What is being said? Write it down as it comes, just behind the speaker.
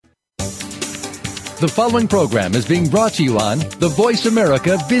The following program is being brought to you on the Voice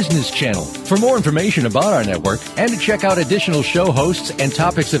America Business Channel. For more information about our network and to check out additional show hosts and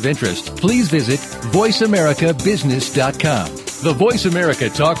topics of interest, please visit voiceamericabusiness.com. The Voice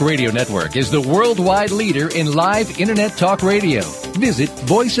America Talk Radio Network is the worldwide leader in live Internet talk radio. Visit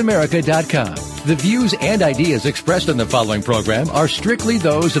voiceamerica.com. The views and ideas expressed on the following program are strictly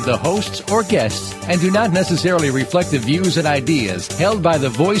those of the hosts or guests and do not necessarily reflect the views and ideas held by the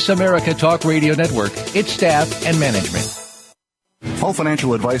Voice America Talk Radio Network, its staff, and management. All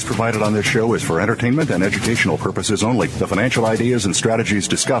financial advice provided on this show is for entertainment and educational purposes only. The financial ideas and strategies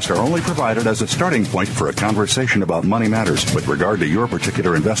discussed are only provided as a starting point for a conversation about money matters. With regard to your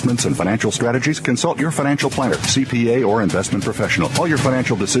particular investments and financial strategies, consult your financial planner, CPA, or investment professional. All your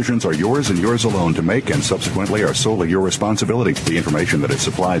financial decisions are yours and yours alone to make and subsequently are solely your responsibility. The information that is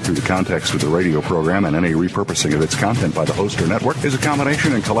supplied through the context of the radio program and any repurposing of its content by the host or network is a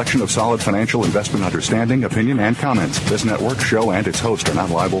combination and collection of solid financial investment understanding, opinion, and comments. This network, show, and its host are not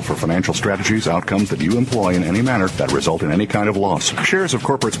liable for financial strategies, outcomes that you employ in any manner that result in any kind of loss. Shares of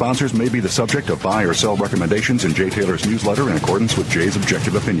corporate sponsors may be the subject of buy or sell recommendations in Jay Taylor's newsletter in accordance with Jay's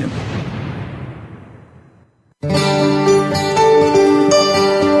objective opinion.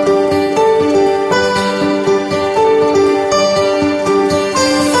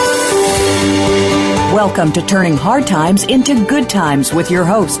 Welcome to Turning Hard Times into Good Times with your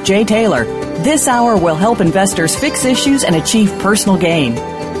host, Jay Taylor. This hour will help investors fix issues and achieve personal gain.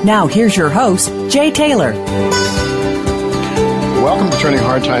 Now, here's your host, Jay Taylor. Welcome to Turning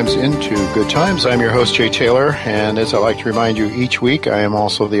Hard Times into Good Times. I'm your host, Jay Taylor, and as I like to remind you each week, I am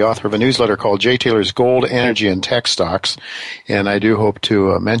also the author of a newsletter called Jay Taylor's Gold, Energy, and Tech Stocks, and I do hope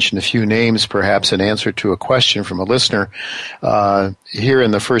to mention a few names, perhaps in answer to a question from a listener here in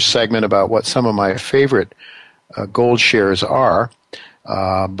the first segment about what some of my favorite gold shares are.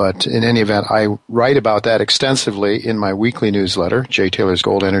 But in any event, I write about that extensively in my weekly newsletter, Jay Taylor's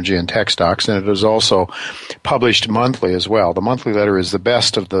Gold, Energy, and Tech Stocks, and it is also published monthly as well. The monthly letter is the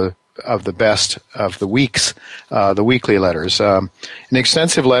best of the best of the weeks, the weekly letters. An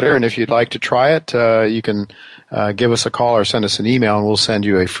extensive letter, and if you'd like to try it, you can give us a call or send us an email, and we'll send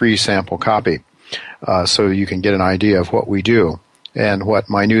you a free sample copy so you can get an idea of what we do and what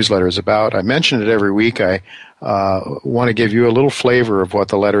my newsletter is about. I mention it every week. I want to give you a little flavor of what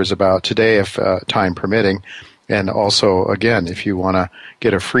the letter is about today, if time permitting. And also, again, if you want to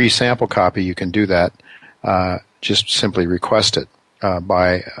get a free sample copy, you can do that. Just simply request it at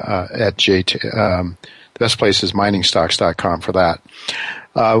the best place is miningstocks.com for that.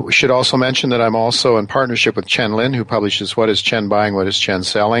 We should also mention that I'm also in partnership with Chen Lin, who publishes What is Chen Buying, What is Chen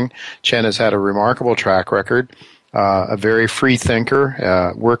Selling. Chen has had a remarkable track record. A very free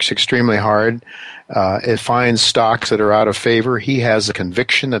thinker, works extremely hard. It finds stocks that are out of favor. He has the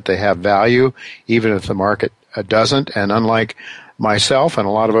conviction that they have value, even if the market doesn't. And unlike myself and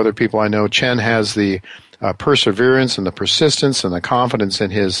a lot of other people I know, Chen has the perseverance and the persistence and the confidence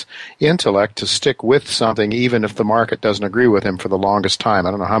in his intellect to stick with something, even if the market doesn't agree with him for the longest time.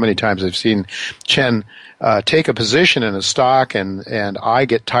 I don't know how many times I've seen Chen take a position in a stock, and I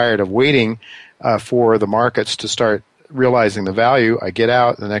get tired of waiting for the markets to start realizing the value. I get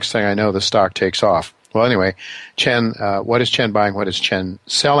out, and the next thing I know, the stock takes off. Well, anyway, Chen, What is Chen Buying, What is Chen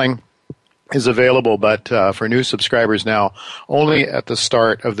Selling is available, but for new subscribers now, only at the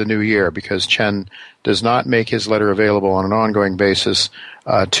start of the new year, because Chen does not make his letter available on an ongoing basis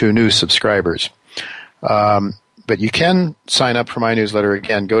to new subscribers. But you can sign up for my newsletter.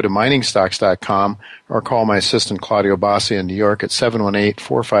 Again, go to miningstocks.com or call my assistant Claudio Bassi in New York at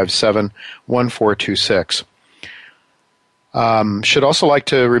 718-457-1426. Should also like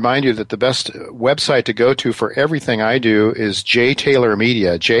to remind you that the best website to go to for everything I do is Jay Taylor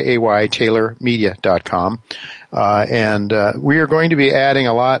Media, JAYTaylormedia.com. And we are going to be adding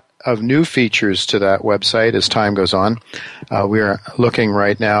a lot of new features to that website as time goes on. We are looking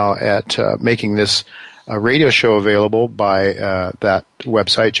right now at making this radio show available by that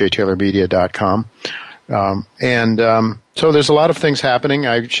website, jtaylormedia.com. So there's a lot of things happening.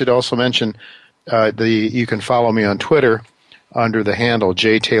 I should also mention you can follow me on Twitter under the handle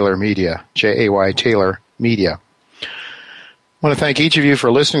Jay Taylor Media, Jay Taylor Media. I want to thank each of you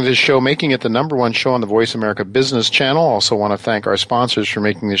for listening to this show, making it the #1 show on the Voice America Business Channel. Also want to thank our sponsors for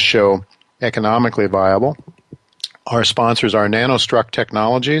making this show economically viable. Our sponsors are NanoStruct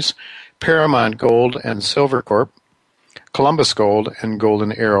Technologies, Paramount Gold and Silver Corp, Columbus Gold, and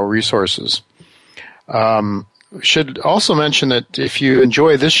Golden Arrow Resources. should also mention that if you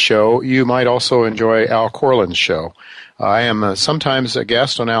enjoy this show, you might also enjoy Al Corlin's show. I am sometimes a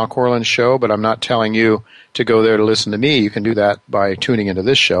guest on Al Corlin's show, but I'm not telling you to go there to listen to me. You can do that by tuning into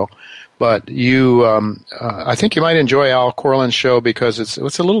this show. But I think you might enjoy Al Corlin's show because it's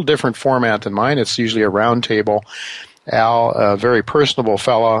a little different format than mine. It's usually a round table. Al, a very personable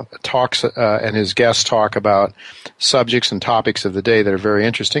fellow, talks and his guests talk about subjects and topics of the day that are very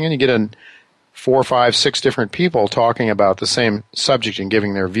interesting, and you get 4, 5, 6 different people talking about the same subject and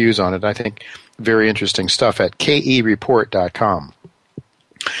giving their views on it. I think very interesting stuff at kereport.com.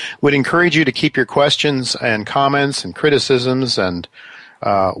 Would encourage you to keep your questions and comments and criticisms and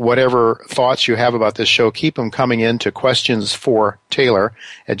whatever thoughts you have about this show, keep them coming in to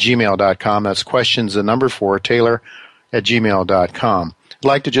questionsfortaylor@gmail.com. That's questions, the number 4, Taylor@gmail.com. I'd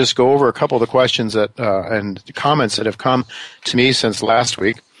like to just go over a couple of the questions and comments that have come to me since last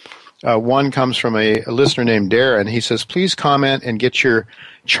week. One comes from a listener named Darren. He says, please comment and get your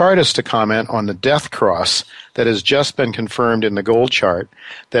chartist to comment on the death cross that has just been confirmed in the gold chart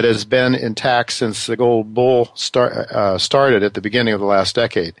that has been intact since the gold bull started at the beginning of the last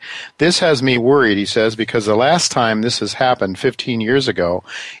decade. This has me worried, he says, because the last time this has happened 15 years ago,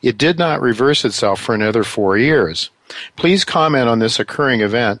 it did not reverse itself for another 4 years. Please comment on this occurring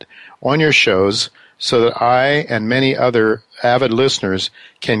event on your shows so that I and many other avid listeners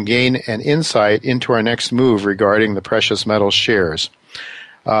can gain an insight into our next move regarding the precious metals shares.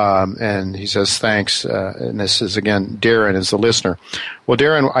 And he says, thanks. And this is, again, Darren is the listener. Well,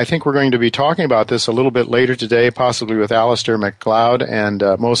 Darren, I think we're going to be talking about this a little bit later today, possibly with Alistair MacLeod and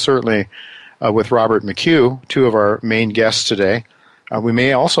most certainly with Robert McHugh, 2 of our main guests today. We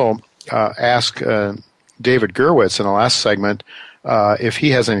may also ask David Gurwitz in the last segment if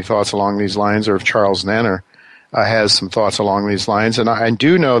he has any thoughts along these lines, or if Charles Nanner has some thoughts along these lines. And I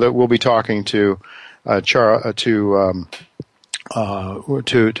do know that we'll be talking to Dr.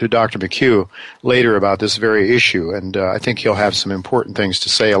 McHugh later about this very issue, and I think he'll have some important things to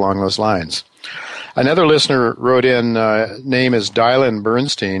say along those lines. Another listener wrote in, name is Dylan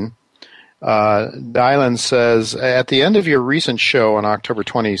Bernstein. Dylan says, at the end of your recent show on October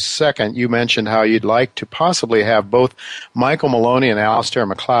 22nd, you mentioned how you'd like to possibly have both Michael Maloney and Alistair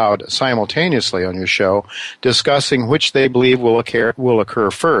MacLeod simultaneously on your show, discussing which they believe will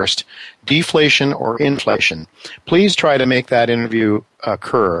occur first, deflation or inflation. Please try to make that interview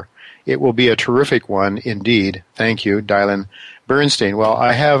occur. It will be a terrific one indeed. Thank you, Dylan Bernstein. Well,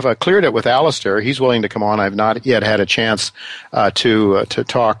 I have cleared it with Alistair. He's willing to come on. I've not yet had a chance to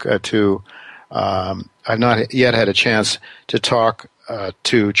talk to. I've not yet had a chance to talk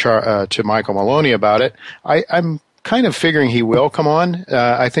to Michael Maloney about it. I'm kind of figuring he will come on.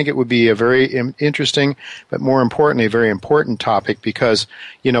 I think it would be a very interesting, but more importantly, a very important topic because,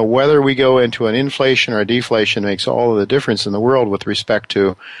 whether we go into an inflation or a deflation makes all of the difference in the world with respect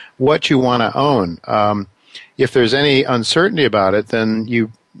to what you want to own. If there's any uncertainty about it, then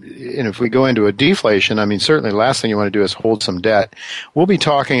if we go into a deflation, certainly the last thing you want to do is hold some debt. We'll be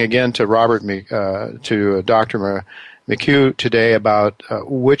talking again to to Dr. McHugh today about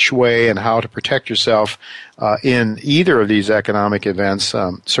which way and how to protect yourself in either of these economic events,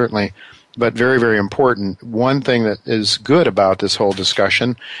 certainly, but very, very important. One thing that is good about this whole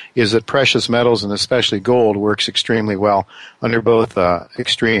discussion is that precious metals, and especially gold, works extremely well under both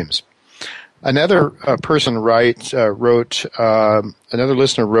extremes. Another person wrote, another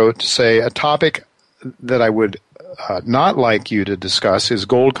listener wrote to say, a topic that I would not like you to discuss is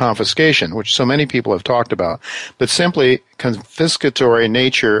gold confiscation, which so many people have talked about, but simply confiscatory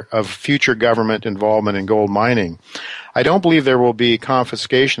nature of future government involvement in gold mining. I don't believe there will be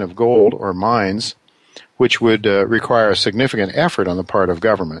confiscation of gold or mines, which would require a significant effort on the part of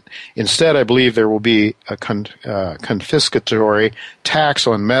government. Instead, I believe there will be a confiscatory tax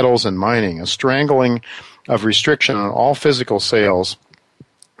on metals and mining, a strangling of restriction on all physical sales,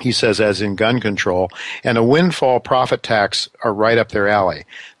 he says, as in gun control, and a windfall profit tax are right up their alley.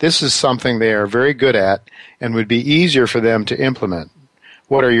 This is something they are very good at and would be easier for them to implement.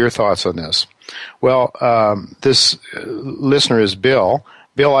 What are your thoughts on this? Well, this listener is Bill.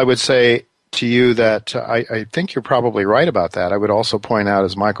 Bill, I would say to you that I think you're probably right about that. I would also point out,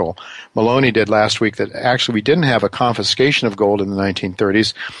 as Michael Maloney did last week, that actually we didn't have a confiscation of gold in the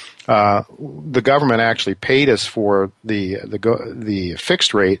 1930s. The government actually paid us for the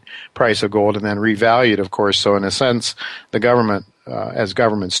fixed rate price of gold and then revalued, of course. So in a sense, the government, as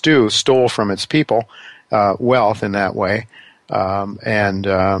governments do, stole from its people wealth in that way.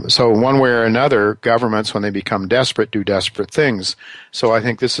 So one way or another, governments, when they become desperate, do desperate things. So I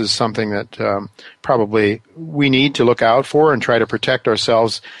think this is something that probably we need to look out for and try to protect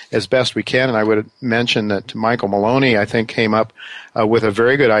ourselves as best we can. And I would mention that Michael Maloney, I think, came up with a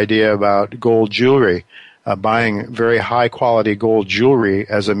very good idea about gold jewelry, buying very high-quality gold jewelry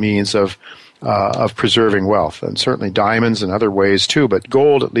as a means of preserving wealth, and certainly diamonds and other ways too. But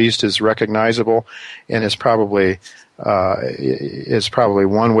gold, at least, is recognizable, and is probably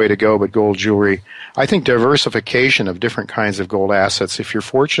one way to go. But gold jewelry, I think, diversification of different kinds of gold assets. If you're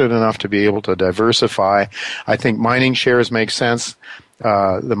fortunate enough to be able to diversify, I think mining shares make sense.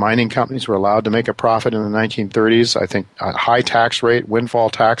 The mining companies were allowed to make a profit in the 1930s. I think a high tax rate, windfall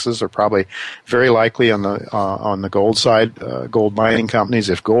taxes are probably very likely on the gold side. Gold mining companies,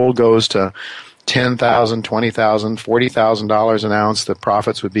 if gold goes to $10,000, $20,000, $40,000 an ounce, the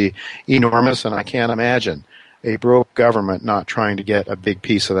profits would be enormous, and I can't imagine a broke government not trying to get a big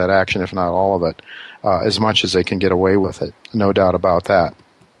piece of that action, if not all of it, as much as they can get away with it. No doubt about that,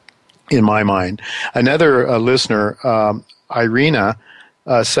 in my mind. Another listener, Irina,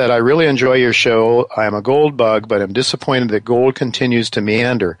 said, I really enjoy your show. I am a gold bug, but I'm disappointed that gold continues to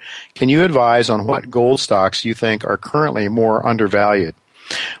meander. Can you advise on what gold stocks you think are currently more undervalued?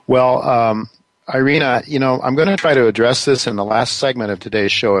 Well, Irina, I'm going to try to address this in the last segment of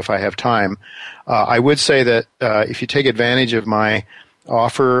today's show if I have time. I would say that if you take advantage of my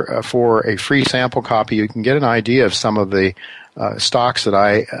offer for a free sample copy, you can get an idea of some of the stocks that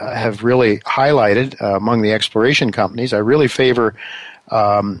I have really highlighted among the exploration companies. I really favor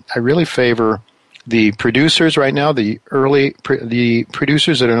the producers right now, the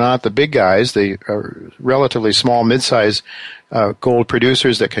producers that are not the big guys, the relatively small, mid-sized gold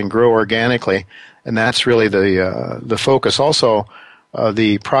producers that can grow organically, and that's really the focus. Also,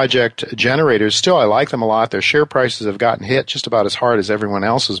 the project generators, still I like them a lot. Their share prices have gotten hit just about as hard as everyone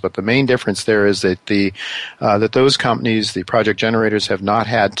else's, but the main difference there is that that those companies, the project generators, have not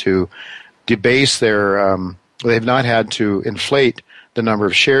had to debase their, they've not had to inflate the number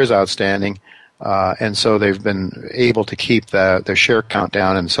of shares outstanding, and so they've been able to keep their share count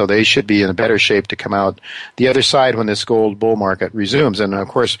down, and so they should be in a better shape to come out the other side when this gold bull market resumes. And of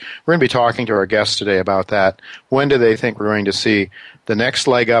course, we're going to be talking to our guests today about that. When do they think we're going to see the next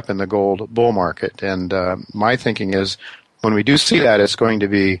leg up in the gold bull market? And my thinking is, when we do see that, it's going to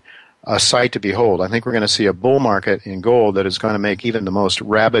be a sight to behold. I think we're going to see a bull market in gold that is going to make even the most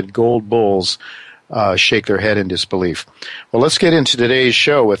rabid gold bulls shake their head in disbelief. Well, let's get into today's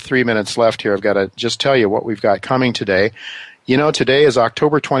show with 3 minutes left here. I've got to just tell you what we've got coming today. Today is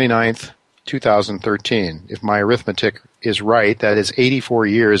October 29th, 2013. If my arithmetic is right, that is 84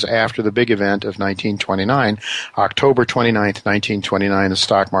 years after the big event of 1929, October 29th, 1929, the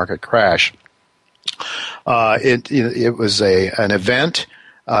stock market crash. It was an event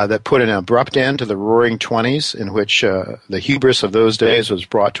that put an abrupt end to the Roaring Twenties, in which the hubris of those days was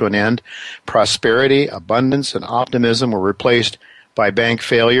brought to an end. Prosperity, abundance, and optimism were replaced by bank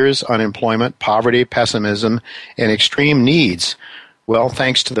failures, unemployment, poverty, pessimism, and extreme needs. Well,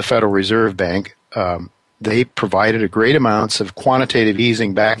 thanks to the Federal Reserve Bank, they provided a great amounts of quantitative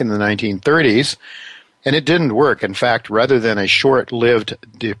easing back in the 1930s, and it didn't work. In fact, rather than a short-lived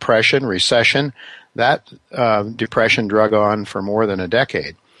recession, that depression drug on for more than a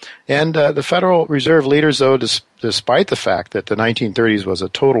decade. And the Federal Reserve leaders, though, despite the fact that the 1930s was a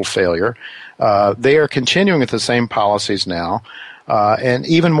total failure, they are continuing with the same policies now, and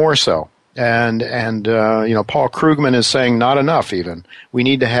even more so. And Paul Krugman is saying not enough even. We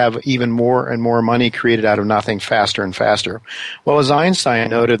need to have even more and more money created out of nothing faster and faster. Well, as Einstein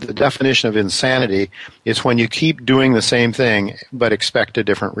noted, the definition of insanity is when you keep doing the same thing but expect a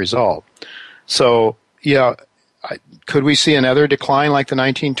different result. So, could we see another decline like the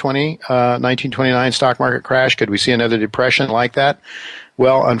 1929 stock market crash? Could we see another depression like that?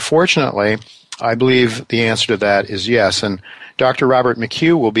 Well, unfortunately, I believe the answer to that is yes. And Dr. Robert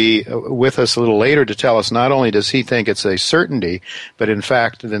McHugh will be with us a little later to tell us not only does he think it's a certainty, but in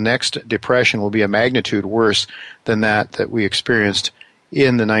fact the next depression will be a magnitude worse than that we experienced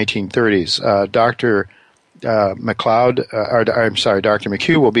in the 1930s. Dr. McHugh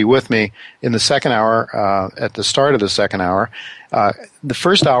will be with me in the second hour, at the start of the second hour. The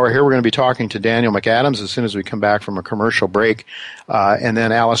first hour here, we're going to be talking to Daniel McAdams as soon as we come back from a commercial break. And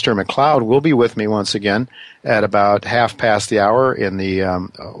then Alistair McLeod will be with me once again at about half past the hour in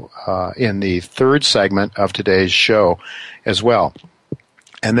the third segment of today's show as well.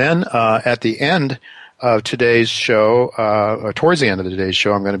 And then at the end of today's show, or towards the end of today's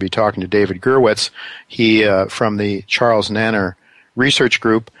show, I'm going to be talking to David Gurwitz. He from the Charles Nanner research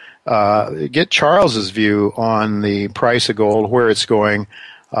group, get Charles's view on the price of gold, where it's going,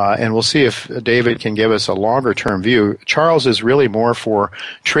 and we'll see if David can give us a longer-term view. Charles is really more for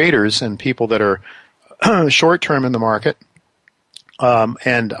traders and people that are short-term in the market,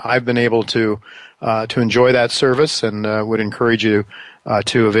 and I've been able to enjoy that service, and would encourage you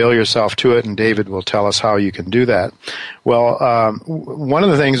to avail yourself to it, and David will tell us how you can do that. Well, one of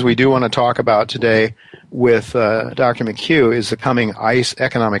the things we do want to talk about today with Dr. McHugh is the coming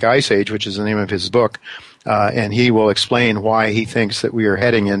economic ice age, which is the name of his book, and he will explain why he thinks that we are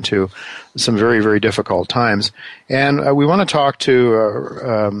heading into some very, very difficult times. And we want to talk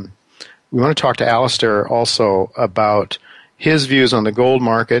to Alistair also about his views on the gold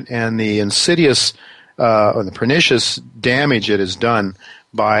market and the insidious or the pernicious damage it has done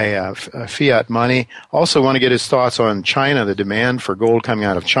by fiat money. Also want to get his thoughts on China, the demand for gold coming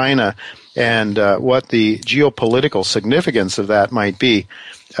out of China, and what the geopolitical significance of that might be,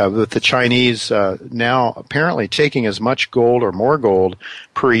 with the Chinese now apparently taking as much gold or more gold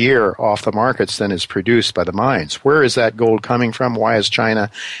per year off the markets than is produced by the mines. Where is that gold coming from? Why is China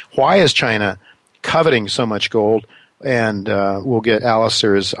coveting so much gold? And we'll get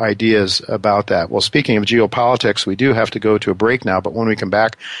Alistair's ideas about that. Well, speaking of geopolitics, we do have to go to a break now, but when we come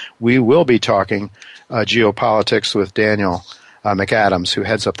back, we will be talking geopolitics with Daniel McAdams, who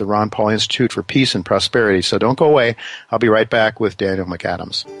heads up the Ron Paul Institute for Peace and Prosperity. So don't go away. I'll be right back with Daniel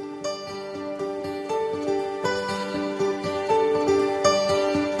McAdams.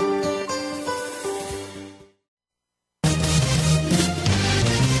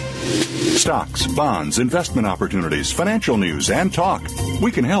 Stocks, bonds, investment opportunities, financial news, and talk.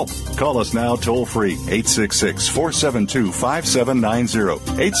 We can help. Call us now toll free, 866-472-5790.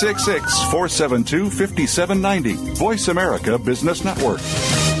 866-472-5790. Voice America Business Network.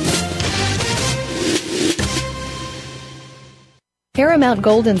 Paramount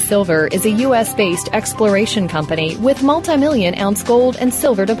Gold and Silver is a U.S.-based exploration company with multi-million-ounce gold and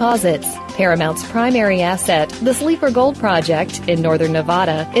silver deposits. Paramount's primary asset, the Sleeper Gold Project in northern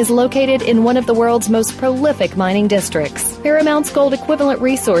Nevada, is located in one of the world's most prolific mining districts. Paramount's gold equivalent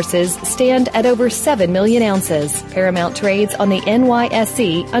resources stand at over 7 million ounces. Paramount trades on the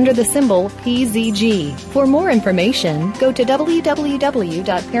NYSE under the symbol PZG. For more information, go to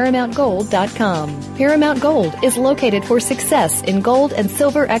www.paramountgold.com. Paramount Gold is located for success in gold and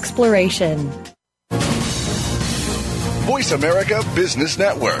silver exploration. Voice America Business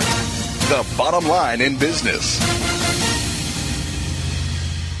Network, the bottom line in business.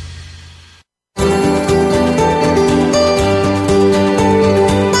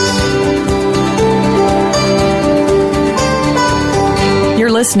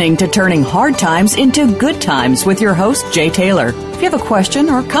 You're listening to Turning Hard Times into Good Times with your host, Jay Taylor. If you have a question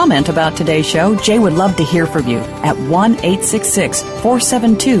or comment about today's show, Jay would love to hear from you at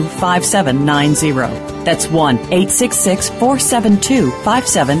 1-866-472-5790. That's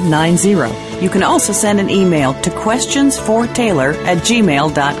 1-866-472-5790. You can also send an email to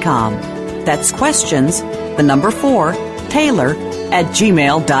questionsfortaylor@gmail.com. That's questions, the number 4,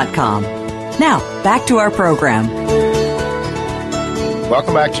 Taylor@gmail.com. Now, back to our program.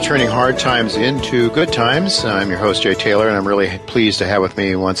 Welcome back to Turning Hard Times into Good Times. I'm your host, Jay Taylor, and I'm really pleased to have with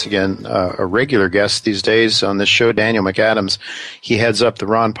me once again a regular guest these days on this show, Daniel McAdams. He heads up the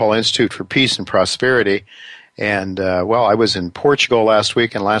Ron Paul Institute for Peace and Prosperity. And, I was in Portugal last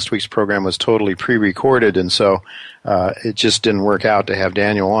week, and last week's program was totally pre-recorded, and so it just didn't work out to have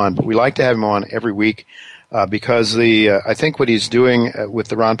Daniel on. But we like to have him on every week because I think what he's doing with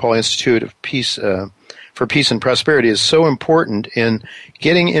the Ron Paul Institute of Peace for Peace and Prosperity is so important in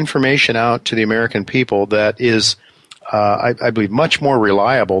getting information out to the American people that is, I believe, much more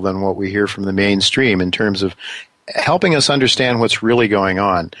reliable than what we hear from the mainstream in terms of helping us understand what's really going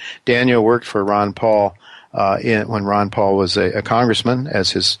on. Daniel worked for Ron Paul when Ron Paul was a congressman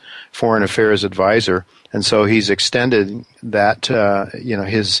as his foreign affairs advisor, and so he's extended that,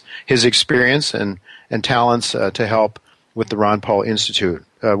 his experience and talents to help with the Ron Paul Institute.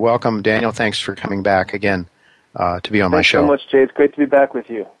 Welcome, Daniel. Thanks for coming back again to be on my show. Thanks so much, Jay. It's great to be back with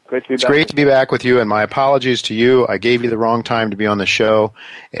you. It's great to be back with you, and my apologies to you. I gave you the wrong time to be on the show,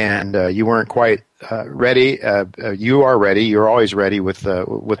 and you weren't quite ready. You are ready. You're always ready with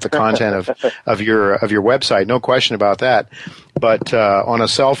the content of your website. No question about that. But on a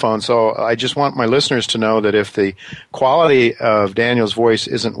cell phone. So I just want my listeners to know that if the quality of Daniel's voice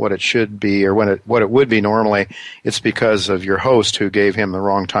isn't what it should be or what it would be normally, it's because of your host who gave him the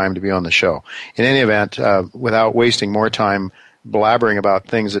wrong time to be on the show. In any event, without wasting more time blabbering about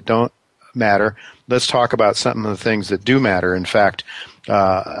things that don't matter, let's talk about some of the things that do matter. In fact,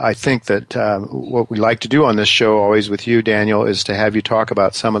 I think that what we like to do on this show, always with you, Daniel, is to have you talk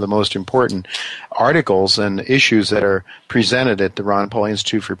about some of the most important articles and issues that are presented at the Ron Paul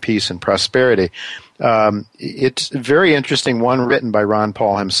Institute for Peace and Prosperity. It's a very interesting one written by Ron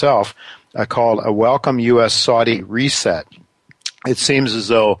Paul himself called A Welcome U.S. Saudi Reset. It seems as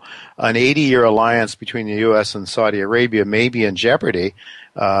though an 80-year alliance between the U.S. and Saudi Arabia may be in jeopardy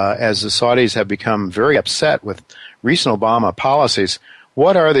as the Saudis have become very upset with recent Obama policies.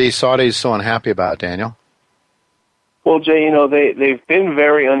 What are the Saudis so unhappy about, Daniel? Well, Jay, they've been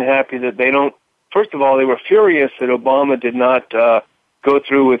very unhappy that they don't. First of all, they were furious that Obama did not go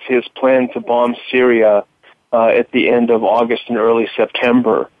through with his plan to bomb Syria at the end of August and early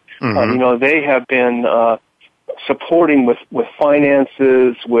September. They have been supporting with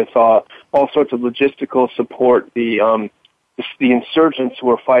finances, with all sorts of logistical support, the insurgents who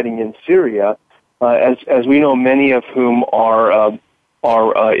are fighting in Syria. As we know, many of whom are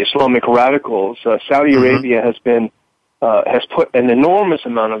Islamic radicals. Saudi Arabia has put an enormous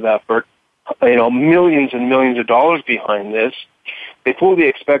amount of effort, millions and millions of dollars behind this. They fully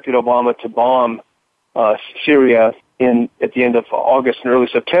expected Obama to bomb Syria at the end of August and early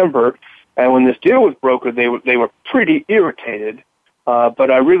September, and when this deal was brokered, they were pretty irritated. But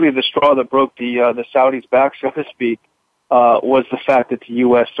really, the straw that broke the Saudis' back, so to speak, was the fact that the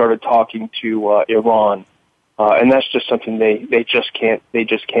U.S. started talking to Iran, and that's just something they just can't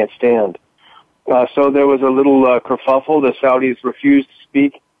stand. So there was a little kerfuffle. The Saudis refused to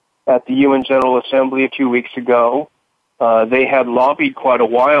speak at the UN General Assembly a few weeks ago. They had lobbied quite a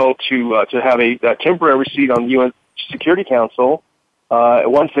while to have a temporary seat on the UN Security Council.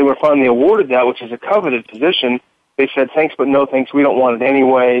 Once they were finally awarded that, which is a coveted position, they said, thanks but no thanks, we don't want it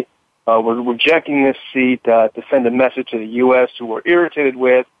anyway. We're rejecting this seat to send a message to the U.S. who we're irritated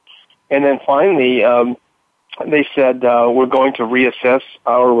with. And then finally, they said, we're going to reassess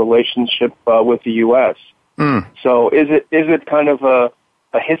our relationship with the U.S. So is it kind of a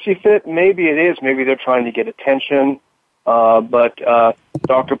hissy fit? Maybe it is. Maybe they're trying to get attention. But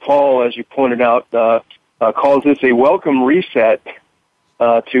Dr. Paul, as you pointed out, calls this a welcome reset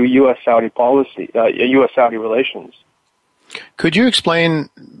to U.S.-Saudi policy, U.S.-Saudi relations. Could you explain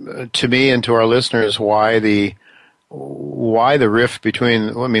to me and to our listeners why the rift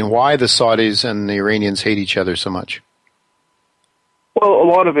between, why the Saudis and the Iranians hate each other so much? Well, a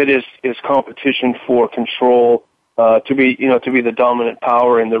lot of it is competition for control, to be the dominant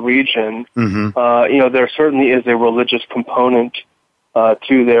power in the region. There certainly is a religious component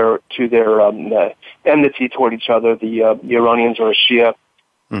to their enmity toward each other. The Iranians are a Shia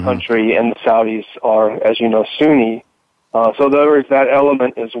country, and the Saudis are, as you know, Sunni. So there is that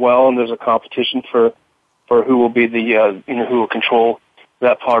element as well, and there's a competition for who will be who will control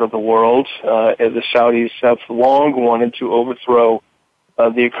that part of the world. The Saudis have long wanted to overthrow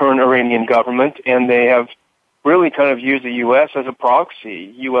the current Iranian government, and they have really kind of used the U.S. as a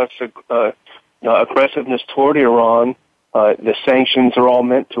proxy. U.S. Aggressiveness toward Iran. The sanctions are all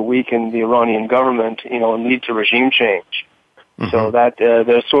meant to weaken the Iranian government, and lead to regime change. So that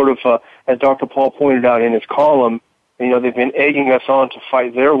there's sort of, as Dr. Paul pointed out in his column, they've been egging us on to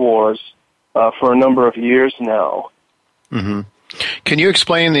fight their wars for a number of years now. Can you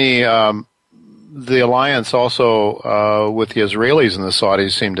explain the alliance also with the Israelis and the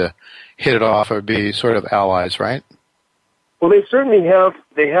Saudis seem to hit it off or be sort of allies, right? Well, they certainly have.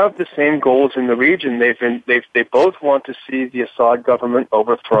 They have the same goals in the region. They both want to see the Assad government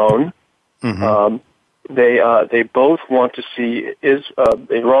overthrown. They both want to see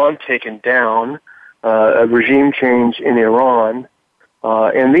Iran taken down, a regime change in Iran,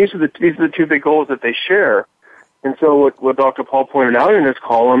 and these are the two big goals that they share. And so what Dr. Paul pointed out in his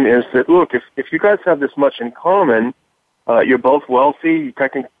column is that, look, if you guys have this much in common, you're both wealthy,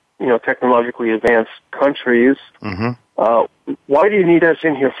 technologically advanced countries. Why do you need us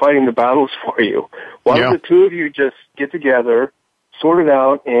in here fighting the battles for you? Why don't the two of you just get together, sort it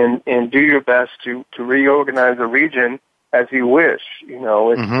out, and do your best to reorganize the region as you wish?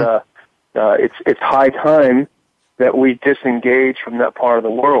 It's high time that we disengage from that part of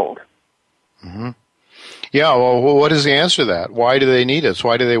the world. Yeah, well, what is the answer to that? Why do they need us?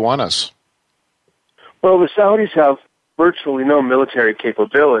 Why do they want us? Well, the Saudis have virtually no military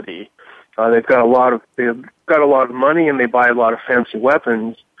capability. They've got a lot of money, and they buy a lot of fancy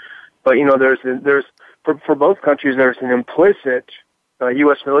weapons. But there's for both countries there's an implicit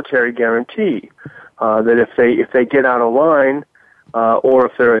U.S. military guarantee that if they get out of line or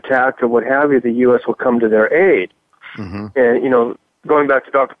if they're attacked or what have you, the U.S. will come to their aid. And going back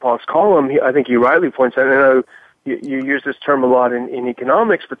to Dr. Paul's column, I think he rightly points out. I know you use this term a lot in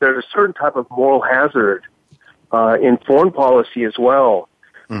economics, but there's a certain type of moral hazard in foreign policy as well.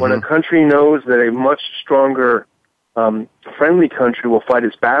 Mm-hmm. When a country knows that a much stronger friendly country will fight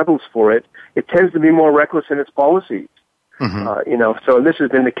its battles for it, it tends to be more reckless in its policies. Mm-hmm. So this has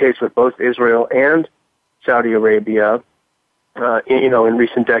been the case with both Israel and Saudi Arabia, in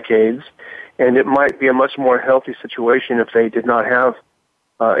recent decades, and it might be a much more healthy situation if they did not have,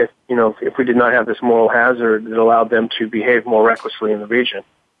 if we did not have this moral hazard that allowed them to behave more recklessly in the region.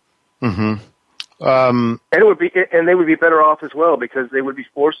 Mm-hmm. And they would be better off as well because they would be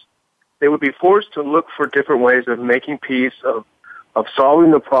forced to look for different ways of making peace, of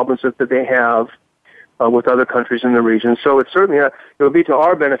solving the problems that they have with other countries in the region. So it's certainly it would be to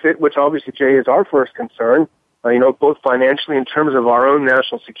our benefit, which obviously, Jay, is our first concern. Both financially in terms of our own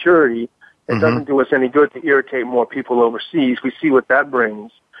national security. It doesn't do us any good to irritate more people overseas. We see what that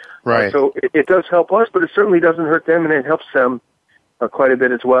brings. Right. So it does help us, but it certainly doesn't hurt them, and it helps them quite a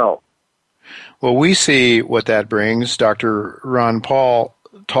bit as well. Well, we see what that brings. Dr. Ron Paul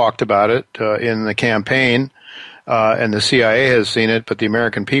talked about it in the campaign, and the CIA has seen it, but the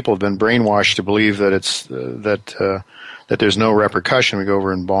American people have been brainwashed to believe that it's that there's no repercussion. We go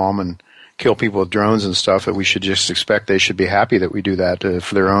over and bomb and kill people with drones and stuff, that we should just expect they should be happy that we do that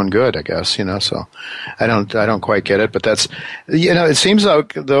for their own good, I guess, so I don't quite get it, but that's, it seems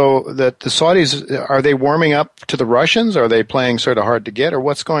like, though, that the Saudis, are they warming up to the Russians? Are they playing sort of hard to get, or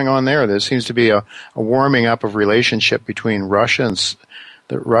what's going on there? There seems to be a warming up of relationship between Russia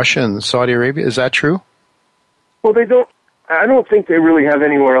and Saudi Arabia. Is that true? Well, I don't think they really have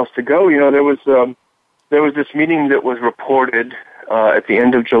anywhere else to go. There was this meeting that was reported at the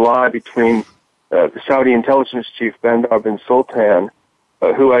end of July between the Saudi intelligence chief Bandar bin Sultan,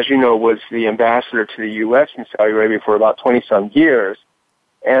 who, as you know, was the ambassador to the U.S. in Saudi Arabia for about 20-some years.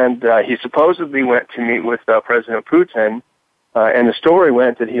 And he supposedly went to meet with President Putin, and the story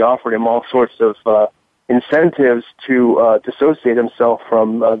went that he offered him all sorts of incentives to dissociate himself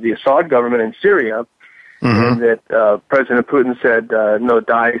from the Assad government in Syria, and that President Putin said, no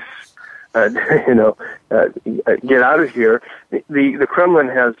dice, get out of here. The Kremlin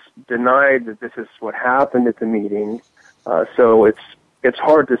has denied that this is what happened at the meeting, so it's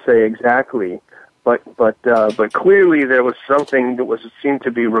hard to say exactly. But clearly there was something that seemed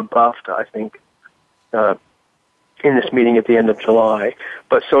to be rebuffed, I think, in this meeting at the end of July.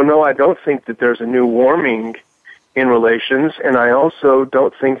 But so no, I don't think that there's a new warming in relations, and I also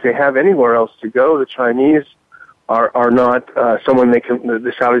don't think they have anywhere else to go. The Chinese are not someone the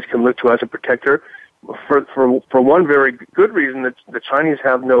Saudis can look to as a protector. For one very good reason, that the Chinese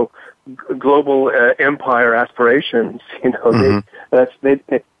have no global empire aspirations.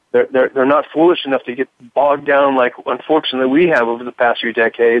 They're not foolish enough to get bogged down like, unfortunately, we have over the past few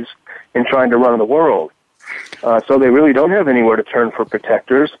decades in trying to run the world. So they really don't have anywhere to turn for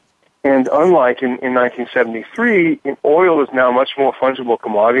protectors. And unlike in 1973, oil is now a much more fungible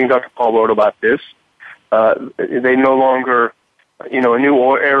commodity. Dr. Paul wrote about this. They no longer, a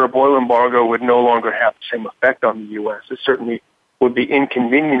new Arab oil embargo would no longer have the same effect on the U.S. It certainly would be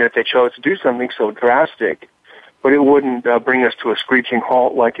inconvenient if they chose to do something so drastic, but it wouldn't bring us to a screeching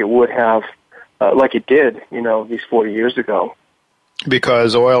halt like it would have, like it did, these 40 years ago.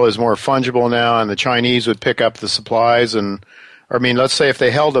 Because oil is more fungible now, and the Chinese would pick up the supplies, and let's say if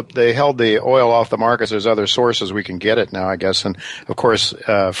they held the oil off the markets, there's other sources we can get it now, I guess. And of course,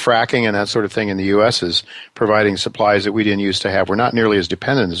 fracking and that sort of thing in the U.S. is providing supplies that we didn't used to have. We're not nearly as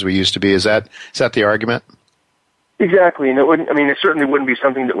dependent as we used to be. Is that the argument? Exactly, and it certainly wouldn't be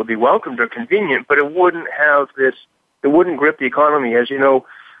something that would be welcomed or convenient, but it wouldn't have this. It wouldn't grip the economy, as you know.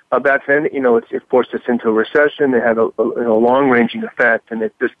 Back then, it forced us into a recession. It had a long-ranging effect, and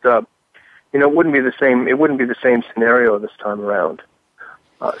it just. It wouldn't be the same. It wouldn't be the same scenario this time around.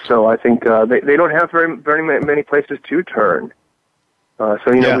 So I think they don't have very many places to turn.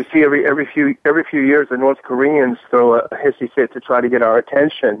 We see every few years the North Koreans throw a hissy fit to try to get our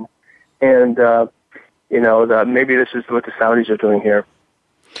attention, and maybe this is what the Saudis are doing here.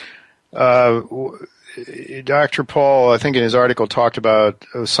 Dr. Paul, I think in his article, talked about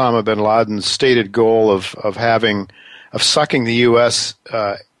Osama bin Laden's stated goal of sucking the U.S.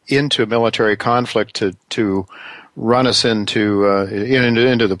 Into military conflict to run us into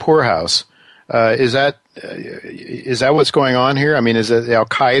the poorhouse. Is that what's going on here? Is it Al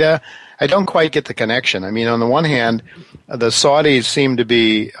Qaeda? I don't quite get the connection. On the one hand, the Saudis seem to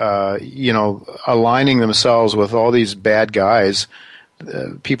be aligning themselves with all these bad guys,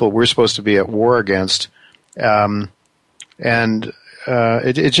 people we're supposed to be at war against,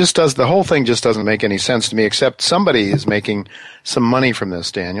 it just does. The whole thing just doesn't make any sense to me. Except somebody is making some money from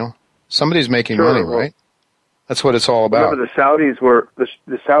this, Daniel. Somebody's making money, right? That's what it's all about. Remember,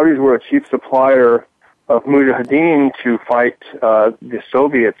 the Saudis were a chief supplier Mujahideen to fight the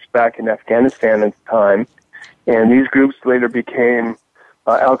Soviets back in Afghanistan at the time. And these groups later became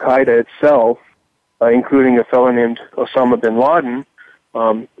Al-Qaeda itself, including a fellow named Osama bin Laden.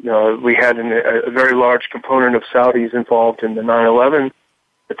 We had a very large component of Saudis involved in the 9/11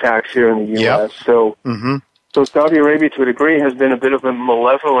 attacks here in the U.S. Yep. So, so Saudi Arabia, to a degree, has been a bit of a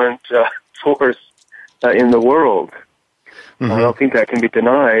malevolent force in the world. I don't think that can be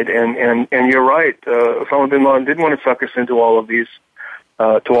denied. And you're right. Osama bin Laden didn't want to suck us into all of these.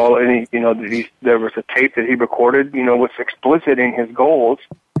 There was a tape that he recorded, was explicit in his goals.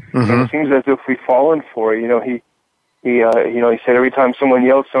 And it seems as if we've fallen for it. He said every time someone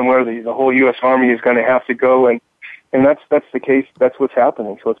yells somewhere, the whole U.S. Army is going to have to go, and that's the case. That's what's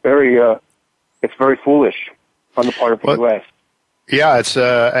happening. So it's very foolish on the part of the U.S. Yeah, it's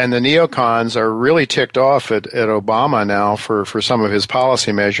and the neocons are really ticked off at Obama now for some of his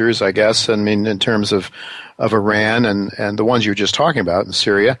policy measures, I guess. I mean, in terms of Iran and the ones you were just talking about in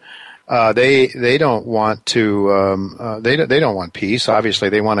Syria, they don't want to they don't want peace. Obviously,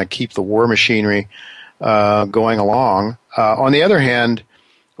 they want to keep the war machinery going along. On the other hand,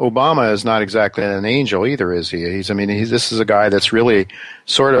 Obama is not exactly an angel either, is he? This is a guy that's really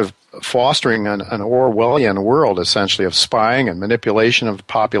sort of fostering an Orwellian world, essentially, of spying and manipulation of the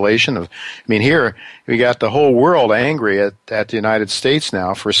population. Here we got the whole world angry at the United States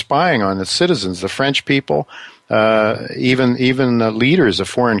now for spying on its citizens. The French people, even leaders of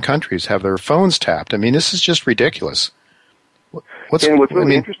foreign countries have their phones tapped. This is just ridiculous. What's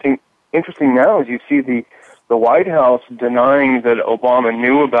really interesting now is you see the White House denying that Obama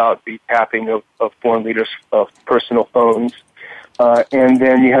knew about the tapping of foreign leaders' personal phones. And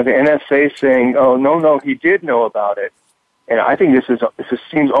then you have the NSA saying, "Oh, no, he did know about it." And I think this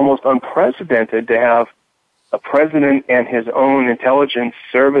seems almost unprecedented to have a president and his own intelligence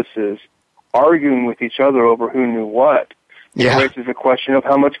services arguing with each other over who knew what. Yeah. It raises a question of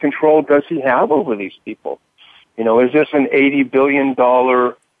how much control does he have over these people? Is this an $80 billion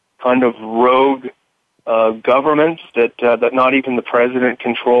kind of rogue government that not even the president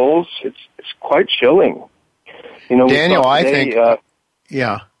controls? It's quite chilling. Daniel, I think,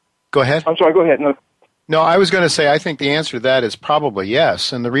 yeah. Go ahead. I'm sorry, go ahead. No, I was going to say, I think the answer to that is probably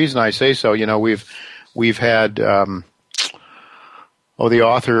yes. And the reason I say so, we've had, the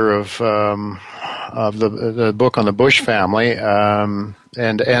author of the book on the Bush family, the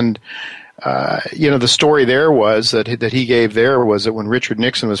story there was that he gave there was that when Richard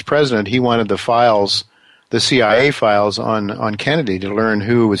Nixon was president, he wanted the CIA files on Kennedy to learn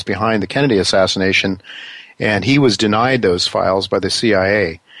who was behind the Kennedy assassination. And he was denied those files by the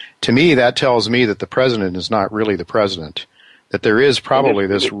CIA. To me, that tells me that the president is not really the president. That there is probably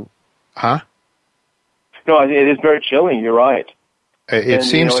this... Huh? No, it is very chilling. You're right. It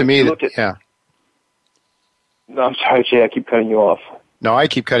seems to me that... Yeah. No, I'm sorry, Jay. I keep cutting you off. No, I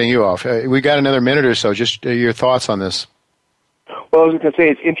keep cutting you off. We got another minute or so. Just your thoughts on this. Well, I was going to say,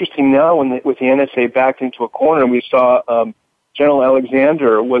 it's interesting now with the NSA backed into a corner. We saw... General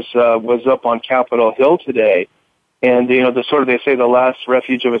Alexander was up on Capitol Hill today, and they say the last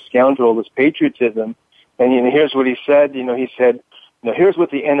refuge of a scoundrel is patriotism. And here's what he said. He said, here's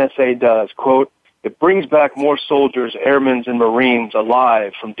what the NSA does. Quote, "It brings back more soldiers, airmen, and Marines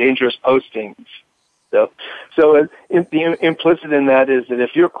alive from dangerous postings." So the implicit in that is that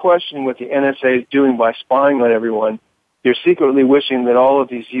if you're questioning what the NSA is doing by spying on everyone, you're secretly wishing that all of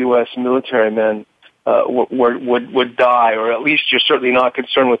these U.S. military men would die, or at least you're certainly not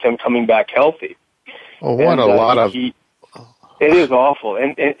concerned with them coming back healthy. Well, what a lot of... It is awful.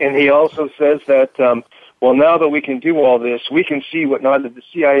 And he also says that, now that we can do all this, we can see what neither the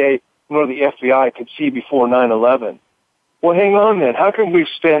CIA nor the FBI could see before 9/11. Well, hang on then. How come we've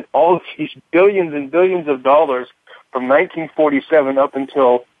spent all of these billions and billions of dollars from 1947 up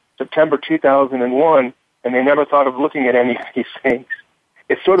until September 2001, and they never thought of looking at any of these things?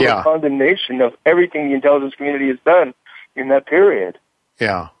 It's sort of a condemnation of everything the intelligence community has done in that period.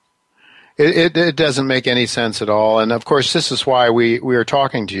 Yeah. It doesn't make any sense at all. And, of course, this is why we are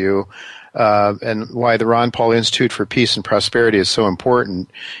talking to you and why the Ron Paul Institute for Peace and Prosperity is so important,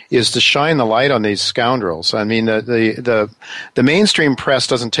 is to shine the light on these scoundrels. I mean, the mainstream press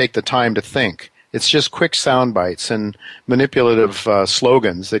doesn't take the time to think. It's just quick sound bites and manipulative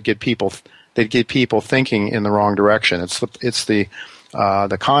slogans that get people thinking in the wrong direction. It's the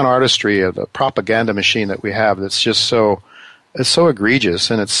con artistry of the propaganda machine that we have that's just so egregious,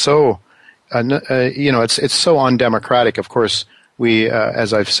 and it's so it's so undemocratic. Of course, we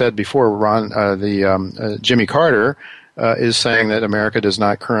as I've said before, Jimmy Carter is saying that America does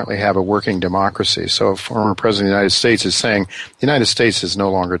not currently have a working democracy. So a former president of the United States is saying the United States is no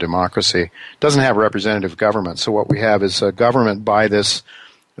longer a democracy. It doesn't have representative government. So what we have is a government by this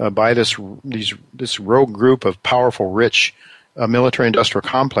rogue group of powerful, rich military-industrial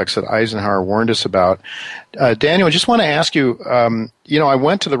complex that Eisenhower warned us about. Daniel, I just want to ask you, I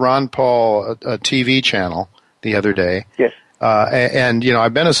went to the Ron Paul TV channel the other day. Yes. And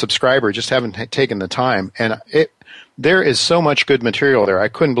I've been a subscriber, just haven't taken the time. And there is so much good material there. I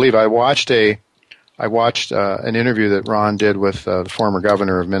couldn't believe I watched an interview that Ron did with the former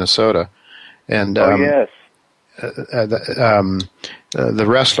governor of Minnesota. And the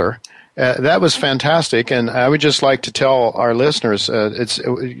wrestler. That was fantastic, and I would just like to tell our listeners,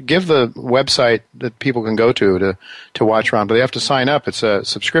 give the website that people can go to watch Ron, but they have to sign up. It's a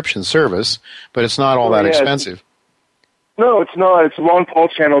subscription service, but it's not all that expensive. No, it's not. It's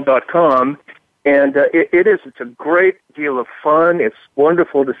ronpaulchannel.com, and it's a great deal of fun. It's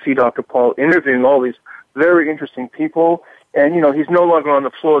wonderful to see Dr. Paul interviewing all these very interesting people, and he's no longer on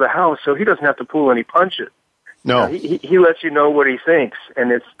the floor of the House, so he doesn't have to pull any punches. No, he lets you know what he thinks,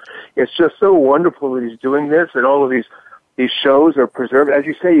 and it's just so wonderful that he's doing this, and all of these shows are preserved. As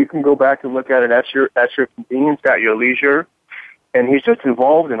you say, you can go back and look at it at your convenience, at your leisure, and he's just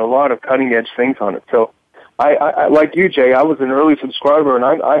involved in a lot of cutting edge things on it. So, I like you, Jay, I was an early subscriber, and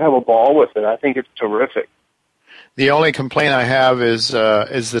I have a ball with it. I think it's terrific. The only complaint I have is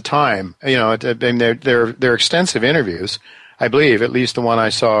the time. They're extensive interviews, I believe, at least the one I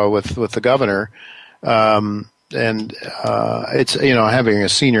saw with the governor. It's having a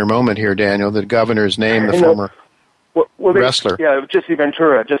senior moment here, Daniel. The governor's name, the former wrestler. Jesse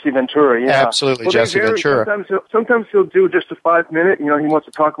Ventura. Yeah, absolutely, Jesse Ventura. Sometimes he'll do just a 5-minute. He wants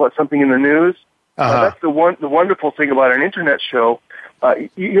to talk about something in the news. That's the wonderful thing about an internet show.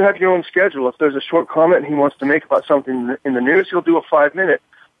 You have your own schedule. If there's a short comment he wants to make about something in the news, he'll do a 5-minute.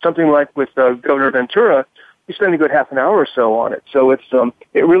 Something like with Governor Ventura, you spend a good half an hour or so on it. So it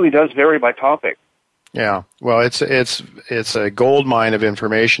really does vary by topic. Yeah, well, it's a gold mine of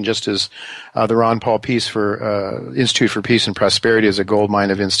information, just as the Ron Paul Institute for Peace and Prosperity is a gold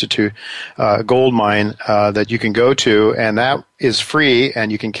mine of gold mine that you can go to, and that is free, and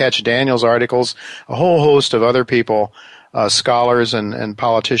you can catch Daniel's articles, a whole host of other people, scholars and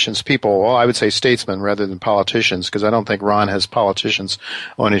politicians, people, well, I would say statesmen rather than politicians, because I don't think Ron has politicians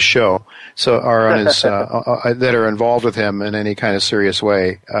on his show, or on his that are involved with him in any kind of serious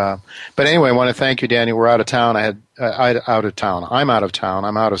way. But anyway, I want to thank you, Daniel. We're out of town. I'm out of town. I'm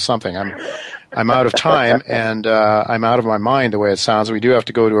out of something. I'm out of time, and I'm out of my mind the way it sounds. We do have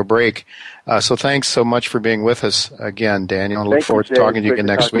to go to a break. So thanks so much for being with us again, Daniel. I look forward to talking to you again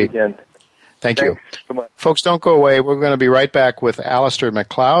next week. Thank you. So much. Folks, don't go away. We're going to be right back with Alistair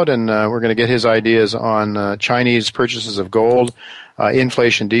McLeod, and we're going to get his ideas on Chinese purchases of gold,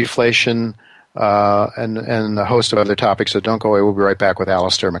 inflation, deflation, and a host of other topics. So don't go away. We'll be right back with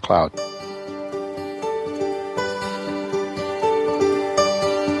Alistair McLeod.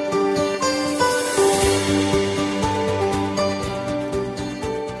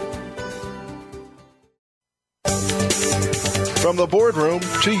 From the boardroom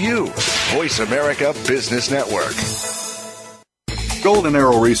to you, Voice America Business Network. Golden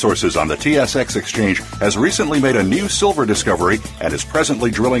Arrow Resources on the TSX Exchange has recently made a new silver discovery and is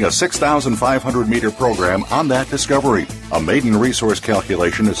presently drilling a 6,500-meter program on that discovery. A maiden resource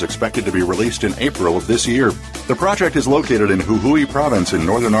calculation is expected to be released in April of this year. The project is located in Jujuy Province in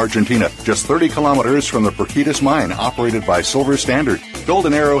northern Argentina, just 30 kilometers from the Pirquitas mine operated by Silver Standard.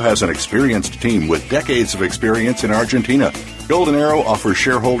 Golden Arrow has an experienced team with decades of experience in Argentina. Golden Arrow offers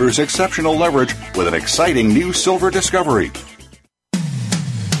shareholders exceptional leverage with an exciting new silver discovery.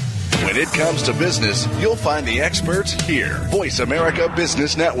 When it comes to business, you'll find the experts here. Voice America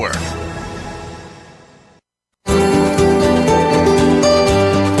Business Network.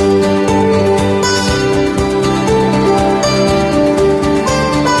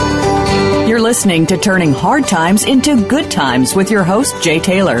 You're listening to Turning Hard Times into Good Times with your host, Jay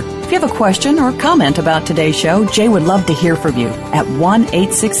Taylor. If you have a question or comment about today's show, Jay would love to hear from you at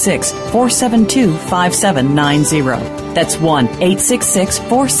 1-866-472-5790. That's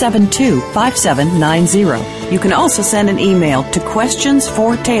 1-866-472-5790. You can also send an email to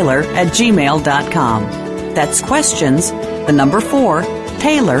questionsfortaylor@gmail.com. That's questions, the number 4,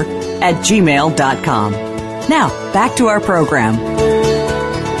 Taylor@gmail.com. Now, back to our program.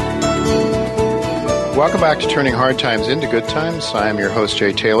 Welcome back to Turning Hard Times into Good Times. I am your host,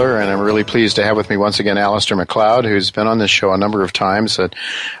 Jay Taylor, and I'm really pleased to have with me once again Alistair McLeod, who's been on this show a number of times.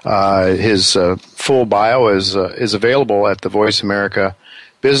 His full bio is available at the Voice America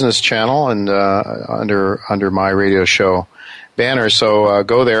business channel and under my radio show banner. So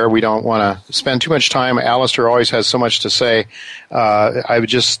go there. We don't want to spend too much time. Alistair always has so much to say. I would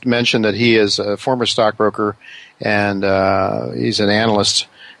just mention that he is a former stockbroker and he's an analyst.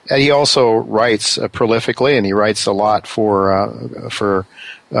 And he also writes prolifically, and he writes a lot for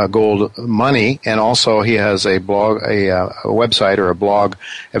Gold Money, and also he has a blog, a website or a blog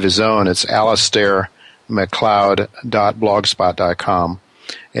of his own. It's alistairmcleod.blogspot.com,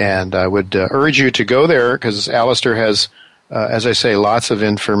 and I would urge you to go there because Alistair has, as I say, lots of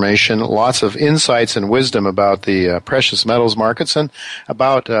information, lots of insights and wisdom about the precious metals markets and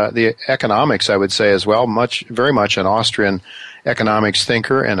about the economics, I would say, as well. Very much an Austrian economics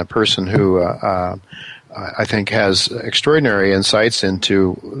thinker and a person who I think has extraordinary insights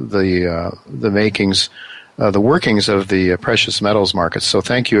into the makings, the workings of the precious metals markets. So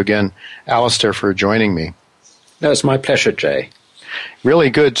thank you again, Alistair, for joining me. No, it's my pleasure, Jay.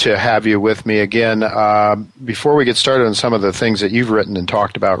 Really good to have you with me again. Before we get started on some of the things that you've written and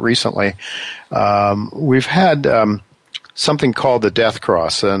talked about recently, we've had something called the Death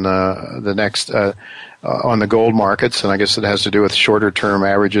Cross, and the next on the gold markets, and I guess it has to do with shorter-term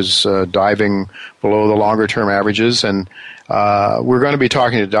averages diving below the longer-term averages. And we're going to be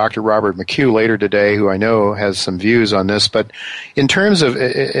talking to Dr. Robert McHugh later today, who I know has some views on this. But in terms of,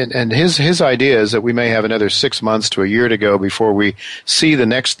 and his idea is that we may have another 6 months to a year to go before we see the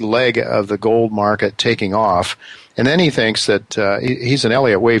next leg of the gold market taking off. And then he thinks that he's an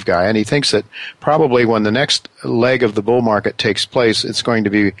Elliott Wave guy, and he thinks that probably when the next leg of the bull market takes place, it's going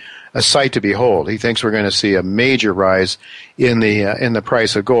to be a sight to behold. He thinks we're going to see a major rise in the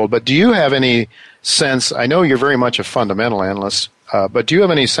price of gold. But do you have any sense? I know you're very much a fundamental analyst, but do you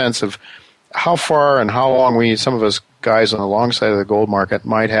have any sense of how far and how long some of us guys on the long side of the gold market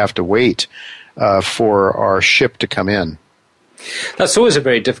might have to wait for our ship to come in? That's always a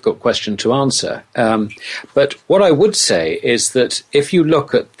very difficult question to answer. But what I would say is that if you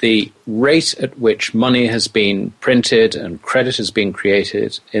look at the rate at which money has been printed and credit has been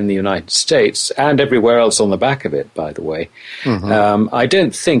created in the United States and everywhere else on the back of it, by the way, I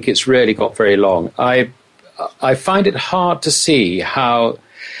don't think it's really got very long. I find it hard to see how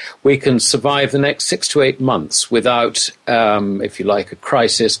we can survive the next 6 to 8 months without, if you like, a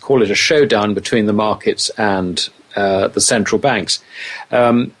crisis, call it a showdown between the markets and the central banks.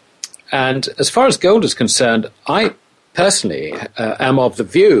 And as far as gold is concerned, I personally am of the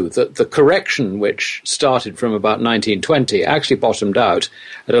view that the correction which started from about 1920 actually bottomed out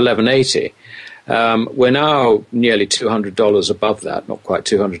at 1180. We're now nearly $200 above that, not quite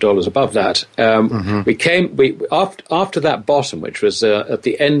 $200 above that. After that bottom, which was at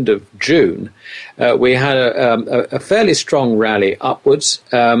the end of June, we had a fairly strong rally upwards.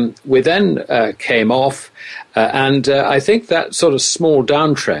 We then came off, and I think that sort of small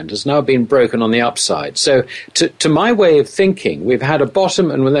downtrend has now been broken on the upside. So to my way of thinking, we've had a bottom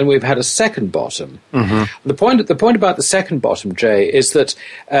and then we've had a second bottom. The point about the second bottom, Jay, is that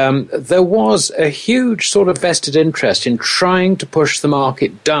there was a huge sort of vested interest in trying to push the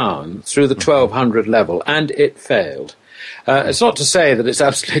market down through the 1200 level, and it failed. It's not to say that it's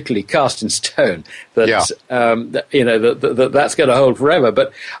absolutely cast in stone that that's going to hold forever,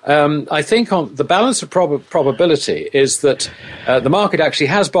 but I think on the balance of probability is that the market actually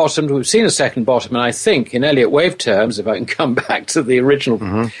has bottomed. We've seen a second bottom, and I think in Elliott Wave terms, if I can come back to the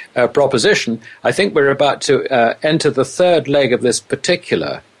original proposition, I think we're about to enter the third leg of this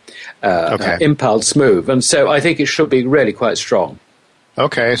particular impulse move, and so I think it should be really quite strong.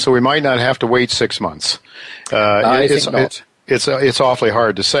 Okay, so we might not have to wait 6 months. I think not. It's awfully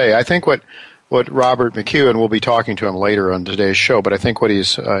hard to say. I think what Robert McHugh, and we'll be talking to him later on today's show, but I think what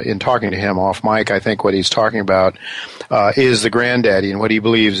he's, in talking to him off mic, I think what he's talking about is the granddaddy, and what he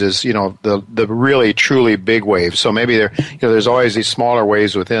believes is, the really, truly big waves. So maybe there's always these smaller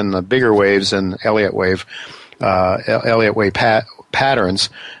waves within the bigger waves and Elliott Wave patterns.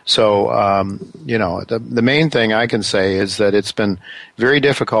 So, the main thing I can say is that it's been very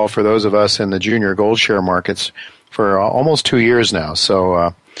difficult for those of us in the junior gold share markets for almost 2 years now.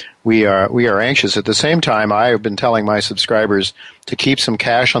 So, we are anxious. At the same time, I have been telling my subscribers to keep some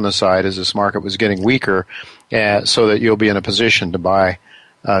cash on the side as this market was getting weaker, so that you'll be in a position to buy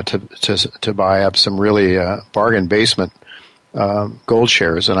to buy up some really bargain basement gold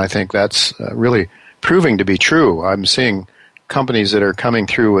shares. And I think that's really proving to be true. I'm seeing companies that are coming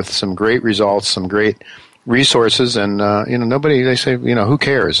through with some great results, some great resources, and nobody. They say, who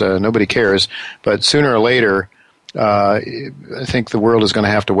cares? Nobody cares. But sooner or later, I think the world is going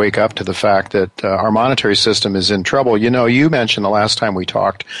to have to wake up to the fact that our monetary system is in trouble. You mentioned the last time we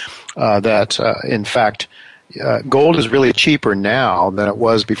talked that, in fact, gold is really cheaper now than it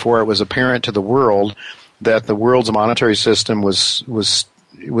was before it was apparent to the world that the world's monetary system was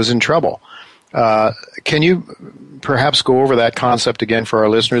in trouble. Can you perhaps go over that concept again for our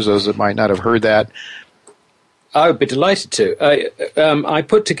listeners, those that might not have heard that? I would be delighted to. I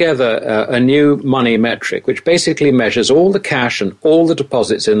put together a new money metric, which basically measures all the cash and all the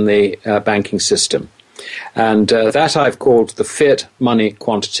deposits in the banking system. And that I've called the fiat money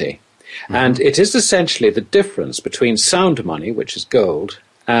quantity. Mm-hmm. And it is essentially the difference between sound money, which is gold,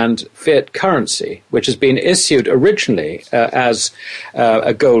 and fiat currency, which has been issued originally as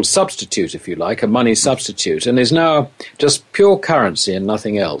a gold substitute, if you like, a money substitute, and is now just pure currency and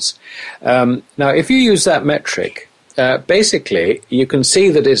nothing else. Now, if you use that metric, basically you can see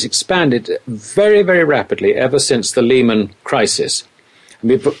that it's expanded very, very rapidly ever since the Lehman crisis. I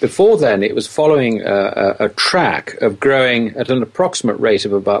mean, before then, it was following a track of growing at an approximate rate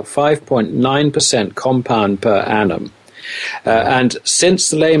of about 5.9% compound per annum. And since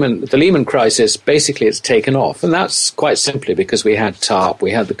the Lehman crisis, basically it's taken off. And that's quite simply because we had TARP,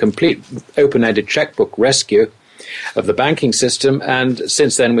 we had the complete open-ended checkbook rescue of the banking system, and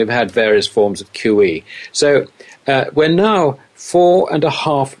since then we've had various forms of QE. So we're now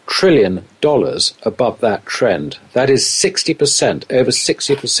 $4.5 trillion above that trend. That is 60%, over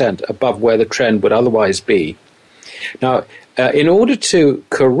 60% above where the trend would otherwise be. Now, in order to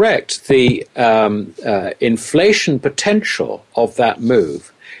correct the inflation potential of that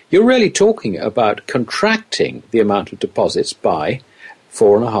move, you're really talking about contracting the amount of deposits by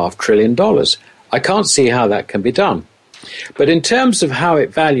 $4.5 trillion. I can't see how that can be done. But in terms of how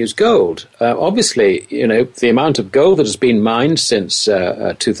it values gold, obviously, the amount of gold that has been mined since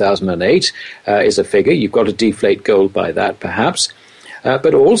 2008 is a figure. You've got to deflate gold by that, perhaps.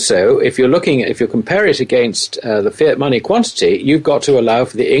 But also, if you compare it against the fiat money quantity, you've got to allow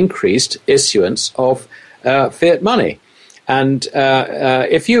for the increased issuance of fiat money. And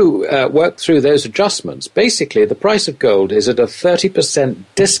if you work through those adjustments, basically the price of gold is at a 30%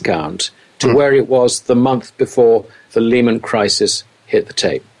 discount to where it was the month before the Lehman crisis hit the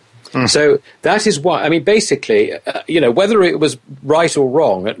tape. So that is why, I mean, basically, whether it was right or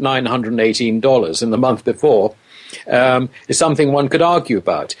wrong at $918 in the month before, is something one could argue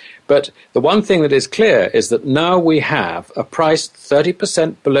about. But the one thing that is clear is that now we have a price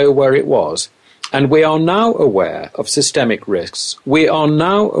 30% below where it was, and we are now aware of systemic risks. We are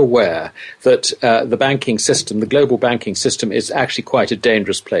now aware that the banking system, the global banking system, is actually quite a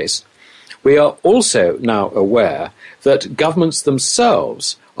dangerous place. We are also now aware that governments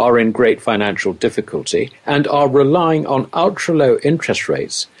themselves are in great financial difficulty and are relying on ultra-low interest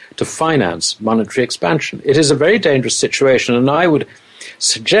rates to finance monetary expansion. It is a very dangerous situation, and I would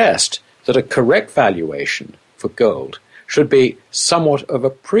suggest that a correct valuation for gold should be somewhat of a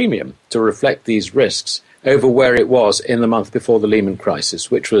premium to reflect these risks over where it was in the month before the Lehman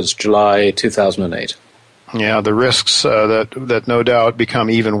crisis, which was July 2008. Yeah, the risks that no doubt become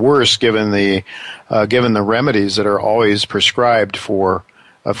even worse given the remedies that are always prescribed for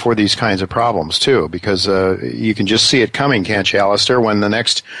these kinds of problems too, because you can just see it coming, can't you, Alistair? When the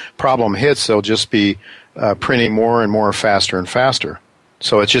next problem hits, they'll just be printing more and more, faster and faster.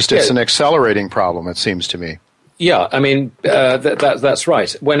 So it's an accelerating problem, it seems to me. Yeah, I mean, that's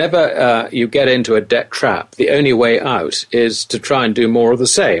right. Whenever you get into a debt trap, the only way out is to try and do more of the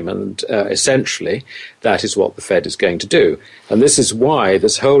same. And essentially, that is what the Fed is going to do. And this is why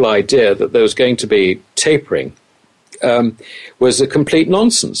this whole idea that there was going to be tapering was a complete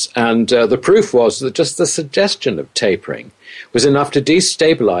nonsense. And the proof was that just the suggestion of tapering was enough to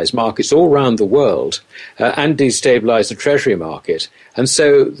destabilize markets all around the world and destabilize the Treasury market. And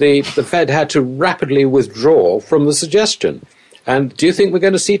so the Fed had to rapidly withdraw from the suggestion. And do you think we're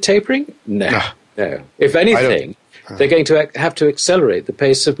going to see tapering? No. If anything, they're going to have to accelerate the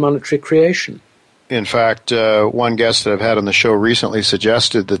pace of monetary creation. In fact, one guest that I've had on the show recently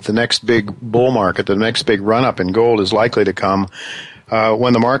suggested that the next big bull market, the next big run-up in gold is likely to come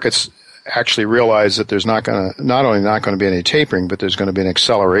when the markets actually realize that there's not only not going to be any tapering, but there's going to be an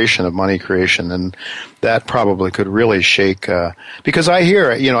acceleration of money creation, and that probably could really shake. Because I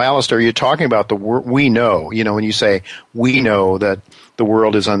hear, Alistair, you're talking about the we know. When you say we know that the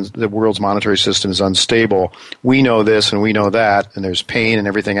world's monetary system is unstable, we know this and we know that, and there's pain and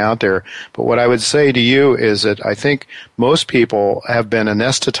everything out there. But what I would say to you is that I think most people have been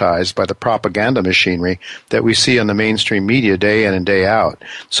anesthetized by the propaganda machinery that we see on the mainstream media day in and day out.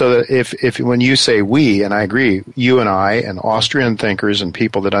 So that if when you say we, and I agree, you and I and Austrian thinkers and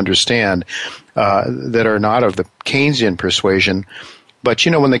people that understand that are not of the Keynesian persuasion, but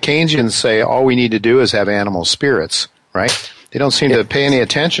when the Keynesians say all we need to do is have animal spirits, right? They don't seem to pay any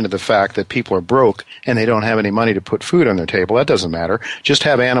attention to the fact that people are broke and they don't have any money to put food on their table. That doesn't matter. Just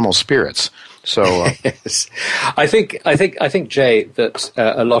have animal spirits. So yes. I think, Jay, that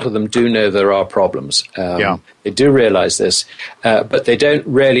a lot of them do know there are problems. They do realize this, but they don't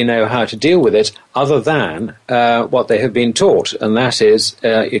really know how to deal with it other than what they have been taught, and that is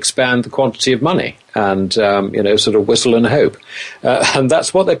expand the quantity of money and, sort of whistle and hope. And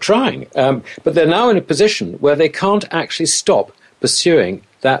that's what they're trying. But they're now in a position where they can't actually stop pursuing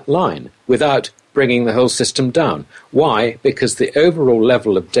that line without bringing the whole system down. Why? Because the overall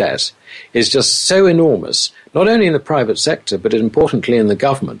level of debt is just so enormous, not only in the private sector, but importantly in the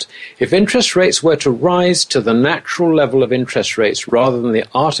government. If interest rates were to rise to the natural level of interest rates rather than the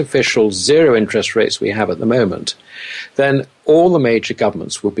artificial zero interest rates we have at the moment, then all the major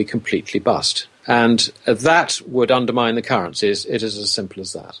governments would be completely bust. And that would undermine the currencies. It is as simple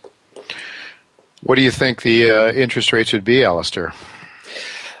as that. What do you think the interest rates would be, Alistair?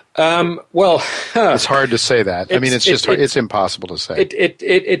 It's hard to say that. It's impossible to say.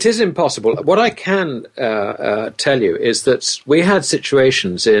 It is impossible. What I can tell you is that we had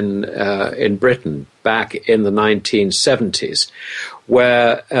situations in Britain back in the 1970s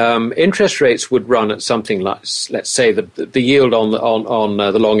where interest rates would run at something like, let's say, the yield on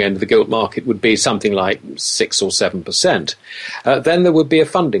the long end of the gilt market would be something like 6 or 7%. Then there would be a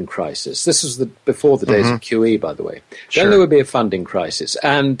funding crisis. This was before the days of QE, by the way. Then there would be a funding crisis,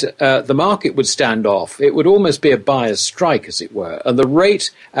 and the market would stand off. It would almost be a buyer's strike, as it were. And the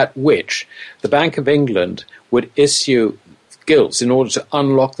rate at which the Bank of England would issue gilts in order to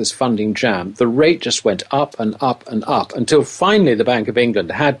unlock this funding jam, the rate just went up and up and up until finally the Bank of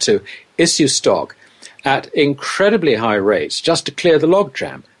England had to issue stock at incredibly high rates just to clear the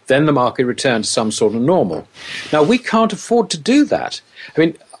logjam. Then the market returned to some sort of normal. Now, we can't afford to do that.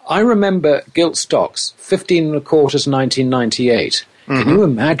 I remember gilt stocks, 15 and a quarters, 1998. Can you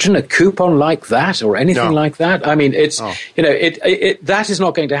imagine a coupon like that or anything like that? That is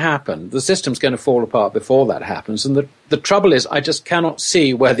not going to happen. The system's going to fall apart before that happens. And the trouble is, I just cannot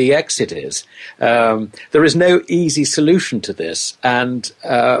see where the exit is. There is no easy solution to this. And,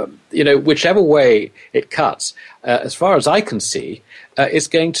 whichever way it cuts, as far as I can see, it's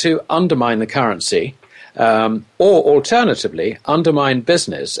going to undermine the currency. Or alternatively, undermine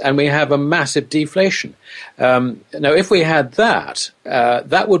business, and we have a massive deflation. Now, if we had that,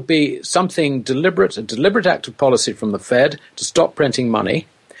 that would be something deliberate, a deliberate act of policy from the Fed to stop printing money.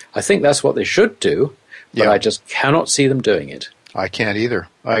 I think that's what they should do, but I just cannot see them doing it. I can't either.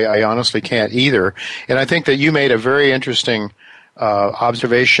 I honestly can't either. And I think that you made a very interesting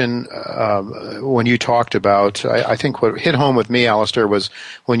observation when you talked about, I think what hit home with me, Alistair, was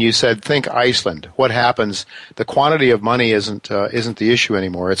when you said, think Iceland. What happens? The quantity of money isn't the issue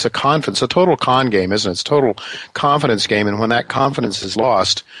anymore. It's a total con game, isn't it? It's a total confidence game. And when that confidence is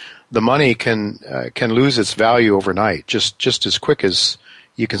lost, the money can lose its value overnight, just as quick as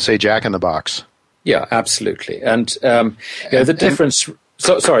you can say Jack in the Box. Yeah, absolutely. And the difference.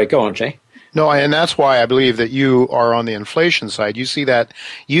 Sorry, go on, Jay. No, and that's why I believe that you are on the inflation side. You see that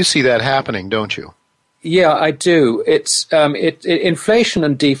happening, don't you? Yeah, I do. It's inflation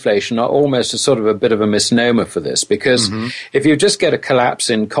and deflation are almost a sort of a bit of a misnomer for this, because if you just get a collapse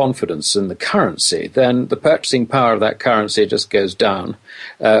in confidence in the currency, then the purchasing power of that currency just goes down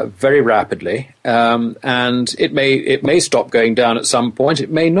very rapidly, and it may stop going down at some point.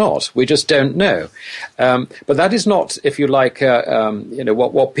 It may not. We just don't know. But that is not, if you like,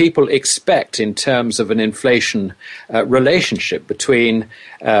 what people expect in terms of an inflation relationship between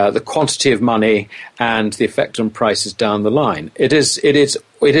the quantity of money and the effect on prices down the line. It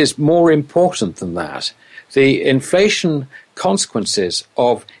is more important than that. The inflation consequences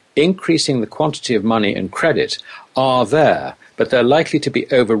of increasing the quantity of money and credit are there, but they're likely to be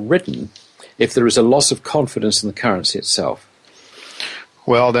overridden if there is a loss of confidence in the currency itself.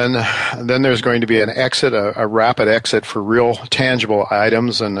 Well, then there's going to be an exit, a rapid exit for real tangible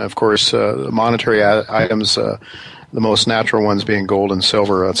items, and of course, monetary items. The most natural ones being gold and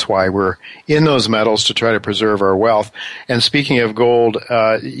silver. That's why we're in those metals, to try to preserve our wealth. And speaking of gold,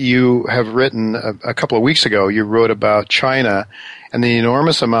 you have written a couple of weeks ago, you wrote about China and the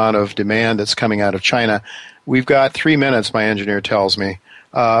enormous amount of demand that's coming out of China. We've got 3 minutes, my engineer tells me.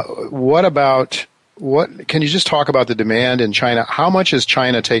 Can you just talk about the demand in China? How much is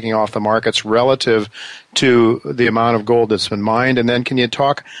China taking off the markets relative to the amount of gold that's been mined? And then can you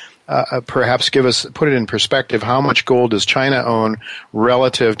talk, perhaps put it in perspective, how much gold does China own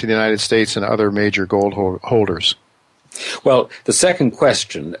relative to the United States and other major gold holders? Well, the second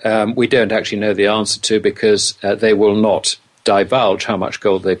question, we don't actually know the answer to, because they will not divulge how much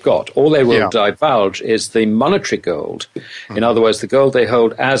gold they've got. All they will divulge is the monetary gold. In other words, the gold they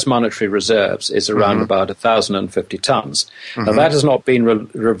hold as monetary reserves is around about 1,050 tons. Now, that has not been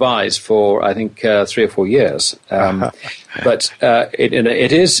revised for, I think, 3 or 4 years. But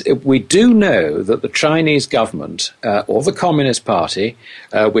it is. We do know that the Chinese government or the Communist Party,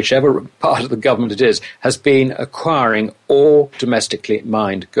 whichever part of the government it is, has been acquiring all domestically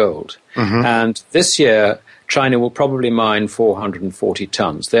mined gold. And this year, China will probably mine 440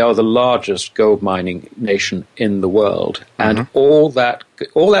 tons. They are the largest gold mining nation in the world, and all that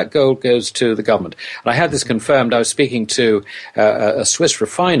gold goes to the government. And I had this confirmed. I was speaking to a Swiss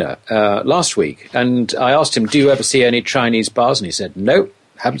refiner last week, and I asked him, "Do you ever see any Chinese bars?" And he said, "No,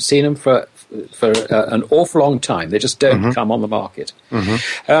 haven't seen them for an awful long time. They just don't come on the market."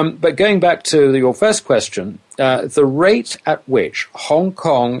 But going back to your first question, the rate at which Hong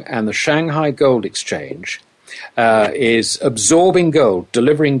Kong and the Shanghai Gold Exchange is absorbing gold,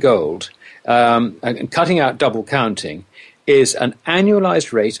 delivering gold, and cutting out double counting, is an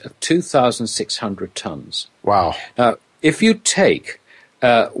annualized rate of 2,600 tons. Wow. Now, if you take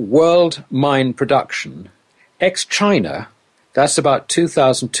world mine production, ex-China, that's about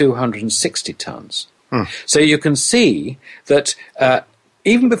 2,260 tons. So you can see that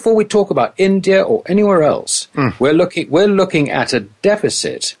even before we talk about India or anywhere else, we're looking at a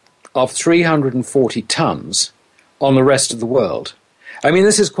deficit of 340 tons on the rest of the world. I mean,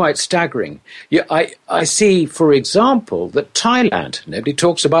 this is quite staggering. I see, for example, that Thailand, nobody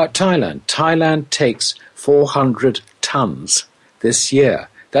talks about Thailand. Thailand takes 400 tons this year.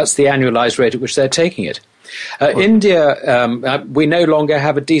 That's the annualized rate at which they're taking it. India, we no longer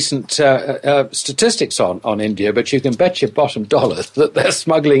have a decent statistics on India, but you can bet your bottom dollar that they're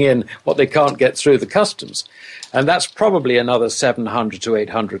smuggling in what they can't get through the customs. And that's probably another 700 to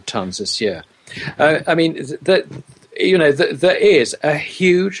 800 tons this year. I mean, there is a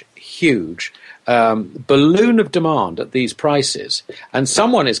huge balloon of demand at these prices, and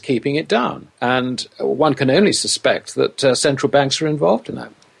someone is keeping it down. And one can only suspect that central banks are involved in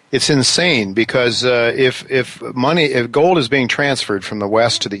that. It's insane because if gold is being transferred from the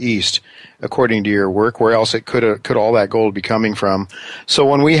west to the east, according to your work, where else could all that gold be coming from? So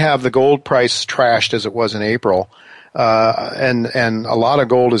when we have the gold price trashed as it was in April, and a lot of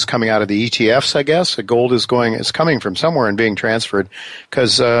gold is coming out of the ETFs, I guess. The gold is coming from somewhere and being transferred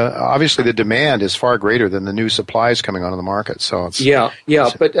because obviously the demand is far greater than the new supplies coming onto the market. So it's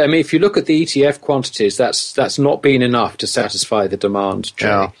but I mean, if you look at the ETF quantities, that's not been enough to satisfy the demand,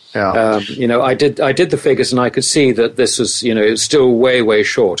 Jay. I did the figures and I could see that this was still way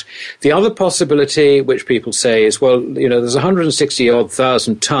short. The other possibility which people say is, well, there's 160-odd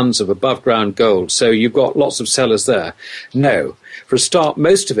thousand tons of above ground gold, so you've got lots of sellers there. No. For a start,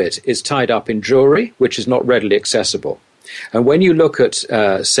 most of it is tied up in jewelry, which is not readily accessible. And when you look at,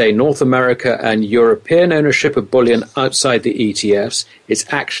 say, North America and European ownership of bullion outside the ETFs, it's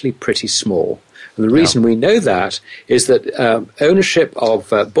actually pretty small. And the reason we know that is that ownership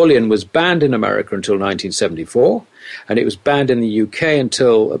of bullion was banned in America until 1974, and it was banned in the UK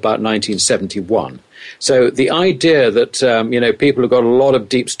until about 1971. So the idea that, people have got a lot of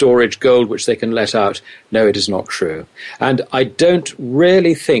deep storage gold which they can let out, no, it is not true. And I don't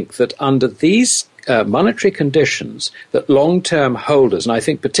really think that under these monetary conditions that long-term holders, and I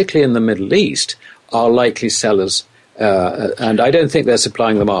think particularly in the Middle East, are likely sellers, and I don't think they're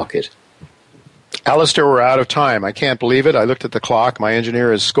supplying the market. Alistair, we're out of time. I can't believe it. I looked at the clock. My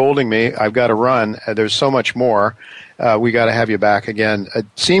engineer is scolding me. I've got to run. There's so much more. We got to have you back again. It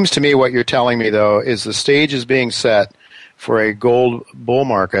seems to me what you're telling me, though, is the stage is being set for a gold bull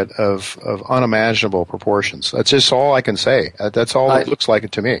market of unimaginable proportions. That's just all I can say. That's all it looks like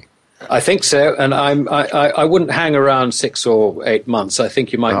it to me. I think so, and I wouldn't hang around 6 or 8 months. I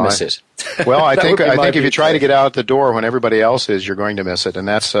think you might miss it. Well, I think if you try to get out the door when everybody else is, you're going to miss it, and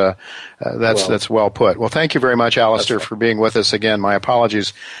that's well put. Well, thank you very much, Alistair, for being with us again. My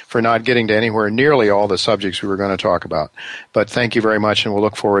apologies for not getting to anywhere nearly all the subjects we were going to talk about, but thank you very much, and we'll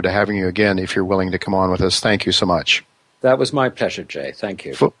look forward to having you again if you're willing to come on with us. Thank you so much. That was my pleasure, Jay. Thank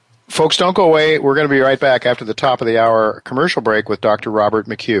you. Folks, don't go away. We're going to be right back after the top of the hour commercial break with Dr. Robert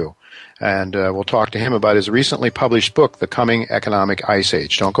McHugh. And we'll talk to him about his recently published book, The Coming Economic Ice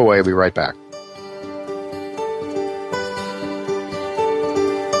Age. Don't go away. We'll be right back.